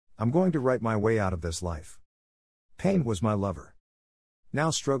I'm going to write my way out of this life. Pain was my lover. Now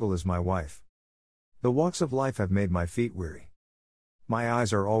struggle is my wife. The walks of life have made my feet weary. My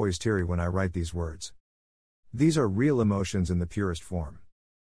eyes are always teary when I write these words. These are real emotions in the purest form.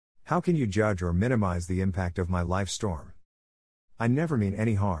 How can you judge or minimize the impact of my life storm? I never mean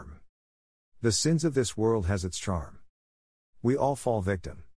any harm. The sins of this world has its charm. We all fall victim.